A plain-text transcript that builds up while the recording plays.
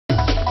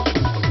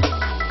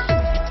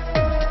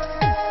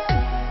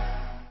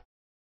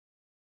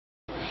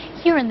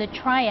Here in the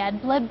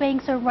Triad, blood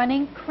banks are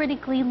running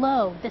critically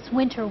low. This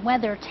winter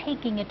weather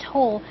taking a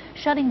toll,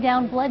 shutting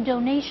down blood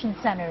donation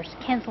centers,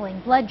 canceling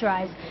blood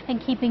drives, and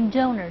keeping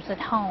donors at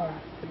home.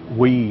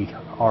 We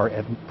are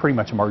at pretty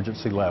much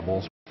emergency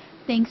levels.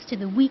 Thanks to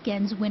the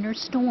weekend's winter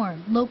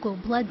storm, local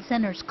blood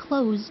centers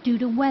closed due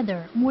to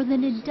weather, more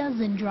than a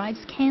dozen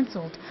drives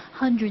canceled,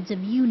 hundreds of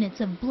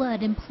units of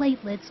blood and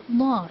platelets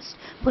lost,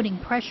 putting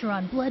pressure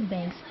on blood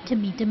banks to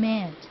meet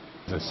demand.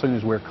 As soon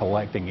as we're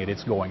collecting it,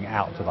 it's going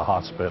out to the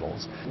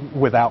hospitals.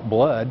 Without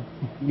blood,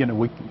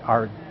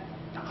 our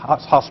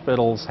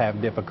hospitals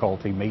have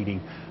difficulty meeting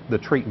the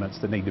treatments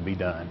that need to be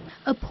done.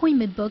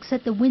 Appointment books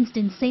at the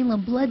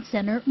Winston-Salem Blood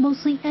Center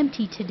mostly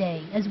empty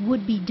today as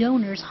would-be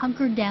donors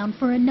hunkered down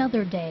for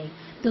another day.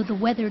 Though the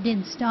weather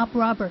didn't stop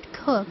Robert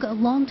Cook, a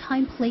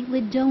longtime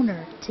platelet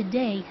donor,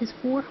 today his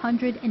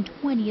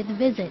 420th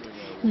visit,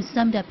 who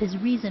summed up his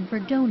reason for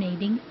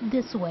donating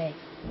this way.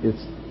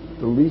 It's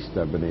the least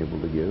I've been able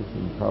to give,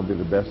 and probably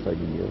the best I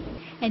can give.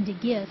 And a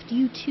gift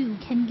you too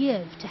can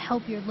give to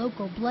help your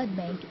local blood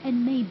bank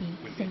and maybe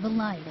save a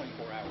life.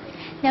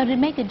 Now, to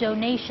make a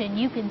donation,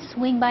 you can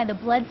swing by the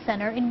Blood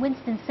Center in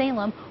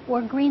Winston-Salem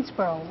or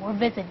Greensboro, or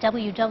visit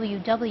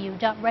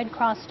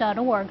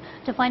www.redcross.org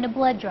to find a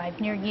blood drive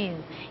near you.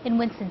 In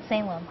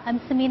Winston-Salem, I'm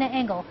Samina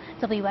Engel,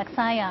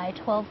 WXII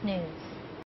 12 News.